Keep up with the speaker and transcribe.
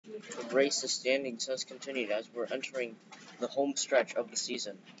The race of standings has continued as we're entering the home stretch of the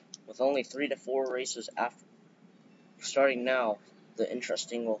season, with only 3 to 4 races after. Starting now, the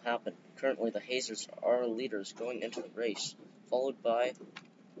interesting will happen. Currently, the Hazers are leaders going into the race, followed by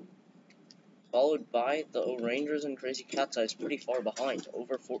the O-Rangers and Crazy Cat's Eyes pretty far behind,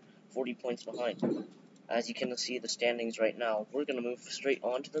 over 40 points behind. As you can see the standings right now, we're going to move straight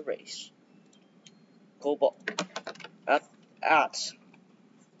on to the race. Cobalt at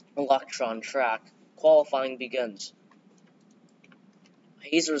Electron track, qualifying begins.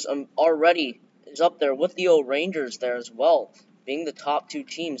 Hazers already is up there with the O-Rangers there as well. Being the top 2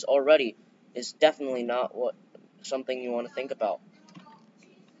 teams already is definitely not something you want to think about.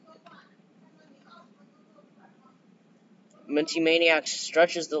 Minty Maniac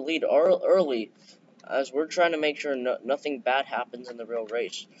stretches the lead early as we're trying to make sure nothing bad happens in the real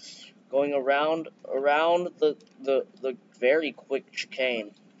race. Going around the very quick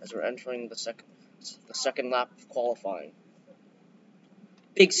chicane as we're entering the second lap of qualifying.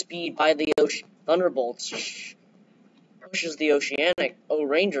 Big speed by the Thunderbolts pushes the Oceanic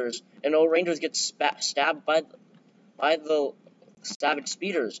O-Rangers, and O-Rangers get stabbed by the Savage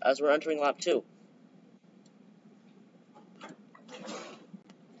Speeders as we're entering lap 2.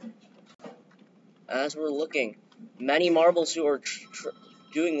 As we're looking, many marbles who are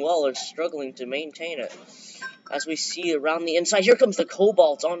doing well are struggling to maintain it. As we see around the inside, here comes the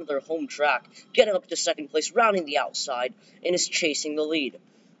Cobalts onto their home track, getting up to second place, rounding the outside, and is chasing the lead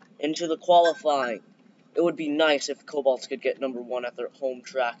into the qualifying. It would be nice if Cobalts could get number 1 at their home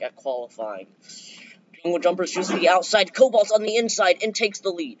track at qualifying. Jungle Jumpers chooses the outside, Cobalts on the inside, and takes the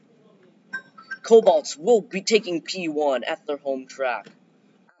lead. Cobalts will be taking P1 at their home track.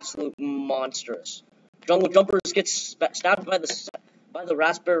 Absolute monstrous. Jungle Jumpers gets stabbed by the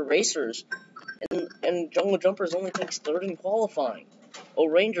Raspberry Racers, and Jungle Jumpers only takes 3rd in qualifying.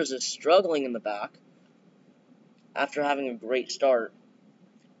 O-Rangers is struggling in the back after having a great start,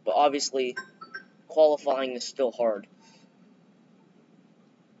 but obviously qualifying is still hard.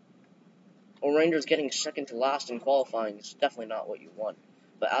 O-Rangers getting second to last in qualifying is definitely not what you want.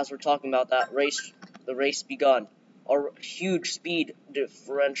 But as we're talking about that race, the race begun. Our huge speed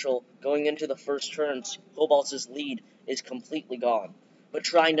differential going into the first turns, Cobalts' lead is completely gone. But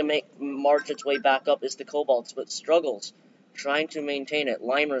trying to march its way back up is the Cobalts, but struggles trying to maintain it.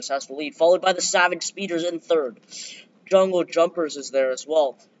 Limers has the lead, followed by the Savage Speeders in 3rd. Jungle Jumpers is there as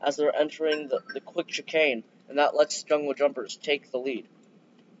well, as they're entering the quick chicane, and that lets Jungle Jumpers take the lead.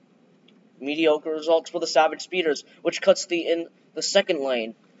 Mediocre results for the Savage Speeders, which cuts the second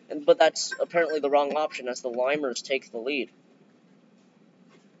lane, but that's apparently the wrong option as the Limers take the lead.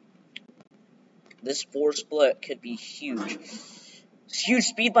 This 4 split could be huge. Huge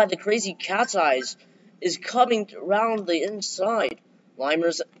speed by the Crazy Cat's Eyes is coming around the inside.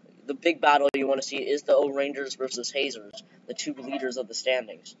 Limers, the big battle you want to see is the O-Rangers versus Hazers, the 2 leaders of the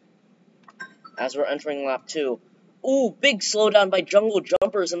standings. As we're entering lap 2, ooh, big slowdown by Jungle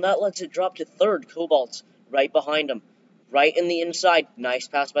Jumpers, and that lets it drop to 3rd. Cobalts right behind him. Right in the inside. Nice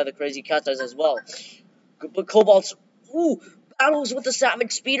pass by the Crazy Cat's Eyes as well. But Cobalts, ooh, battles with the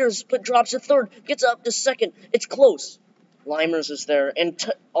Savage Speeders, but drops to 3rd. Gets up to 2nd. It's close. Limers is there and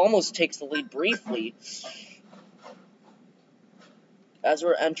almost takes the lead briefly. As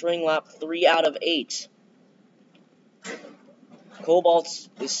we're entering lap 3 out of 8. Cobalts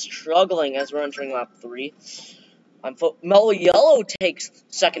is struggling as we're entering lap 3. Mellow Yellow takes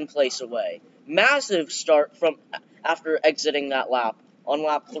 2nd place away. Massive start from after exiting that lap on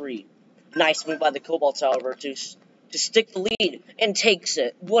lap 3. Nice move by the Cobalts, however, to stick the lead and takes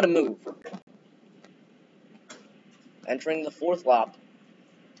it. What a move. Entering the 4th lap.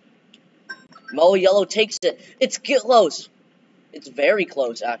 Mellow Yellow takes it. It's close. It's very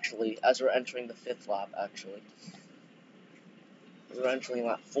close, actually, as we're entering the 5th lap, actually. As we're entering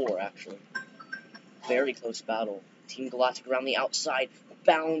lap 4, actually. Very close battle. Team Galactic around the outside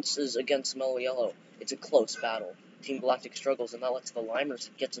bounces against Mellow Yellow. It's a close battle. Team Galactic struggles, and that lets the Limers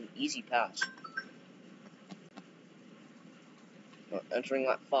get some easy pass. Entering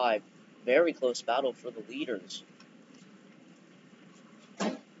lap 5. Very close battle for the leaders.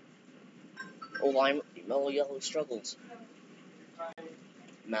 Oh, Mellow Yellow struggles.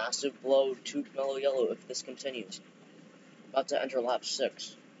 Massive blow to Mellow Yellow if this continues. About to enter lap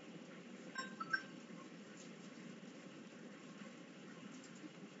 6.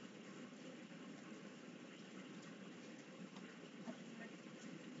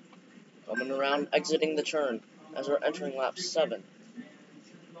 Coming around, exiting the turn, as we're entering lap 7.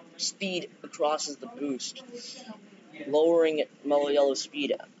 Speed crosses the boost, lowering Mellow Yellow's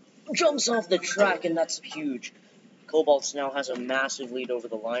speed. Jumps off the track, and that's huge. Cobalts now has a massive lead over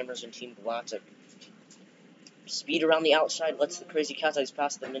the Limers and Team Galactic. Speed around the outside lets the Crazy Cat's Eyes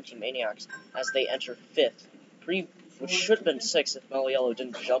pass the Minty Maniacs as they enter 5th, which should have been 6th if Mellow Yellow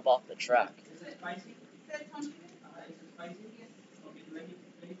didn't jump off the track.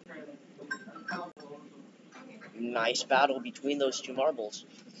 Nice battle between those two marbles.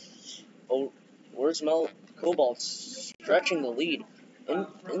 Oh, where's Cobalt's stretching the lead? No,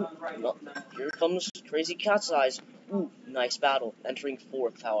 here comes Crazy Cat's Eyes. Ooh, nice battle. Entering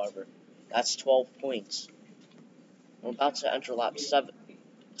 4th, however. That's 12 points. We're about to enter lap 7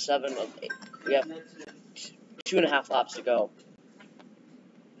 of 8. We have 2.5 laps to go.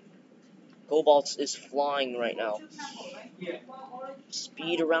 Cobalts is flying right now.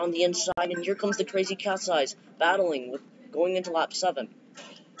 Speed around the inside, and here comes the Crazy Cat's Eyes, battling with going into lap 7.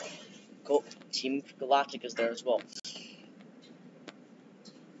 Team Galactic is there as well.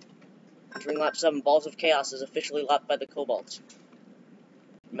 Entering lap 7, Balls of Chaos is officially lapped by the Cobalts.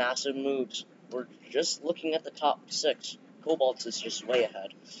 Massive moves. We're just looking at the top 6. Cobalts is just way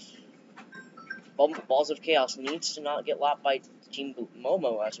ahead. Balls of Chaos needs to not get lapped by Team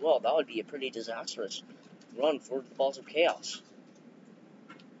Momo as well. That would be a pretty disastrous run for the Balls of Chaos.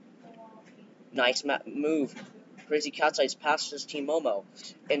 Nice move. Crazy Cat's Eyes passes Team Momo.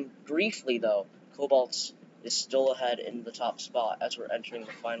 And briefly, though, Cobalts is still ahead in the top spot as we're entering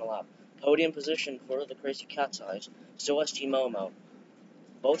the final lap. Podium position for the Crazy Cat's Eyes. So has Team Momo.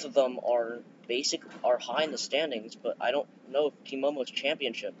 Both of them are high in the standings, but I don't know if Team Momo's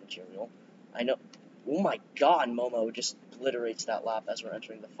championship material. I know. Oh my god, Momo just obliterates that lap as we're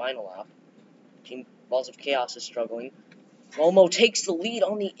entering the final lap. Team Balls of Chaos is struggling. Momo takes the lead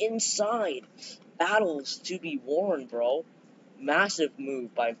on the inside. Battles to be worn, bro. Massive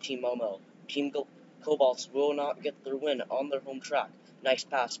move by Team Momo. Team Cobalts will not get their win on their home track. Nice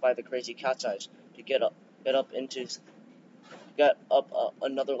pass by the Crazy Cat's Eyes to get up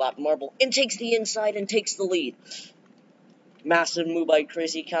another lap marble and takes the inside and takes the lead. Massive move by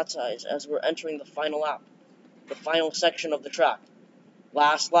Crazy Cat's Eyes as we're entering the final lap, the final section of the track.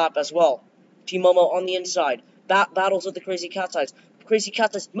 Last lap as well. Team Momo on the inside. Battles with the Crazy Cat's Eyes. Crazy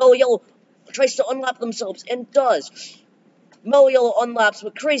Cat's Eyes. Mellow Yellow tries to unlap themselves and does. Mellow Yellow unlaps,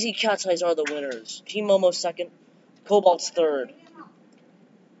 but Crazy Cat's Eyes are the winners. Team Momo 2nd. Cobalt's 3rd.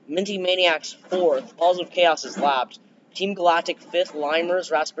 Minty Maniacs 4th. Balls of Chaos is lapped. Team Galactic 5th.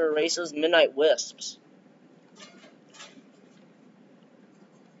 Limers, Raspberry Racers, Midnight Wisps.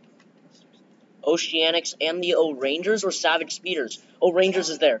 Oceanics and the O-Rangers or Savage Speeders? O-Rangers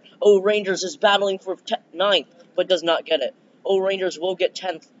is there. O-Rangers is battling for 9th, but does not get it. O-Rangers will get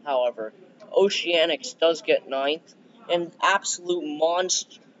 10th, however. Oceanics does get 9th. An absolute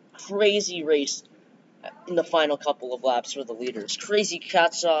monster, crazy race in the final couple of laps for the leaders. Crazy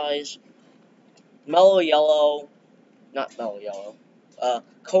Cat's Eyes, Mellow Yellow, not Mellow Yellow,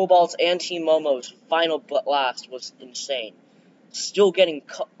 Cobalts and Team Momo's final blast was insane. Still getting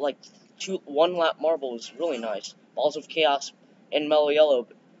like 1 lap marble was really nice. Balls of Chaos and Mellow Yellow.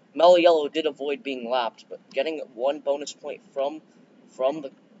 Mellow Yellow did avoid being lapped, but getting 1 bonus point from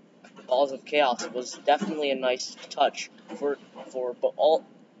the Balls of Chaos was definitely a nice touch for all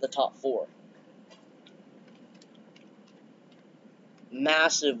the top 4.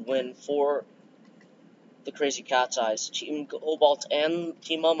 Massive win for the Crazy Cat's Eyes. Team Cobalt and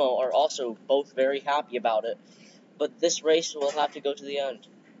Team Momo are also both very happy about it, but this race will have to go to the end.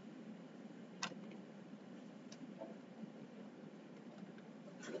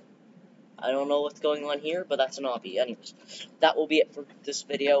 I don't know what's going on here, but that's an obby. Anyways, that will be it for this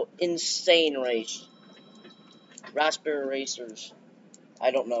video. Insane race. Raspberry Racers. I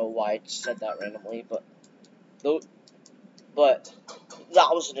don't know why I said that randomly, but that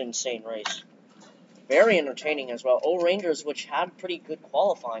was an insane race. Very entertaining as well. O-Rangers, which had pretty good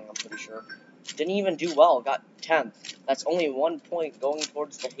qualifying, I'm pretty sure, didn't even do well. Got 10th. That's only 1 point going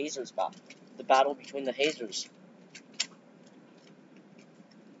towards the Hazers battle. The battle between the Hazers.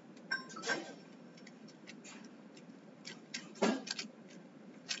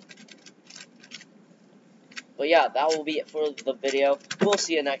 But yeah, that will be it for the video. We'll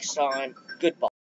see you next time. Goodbye.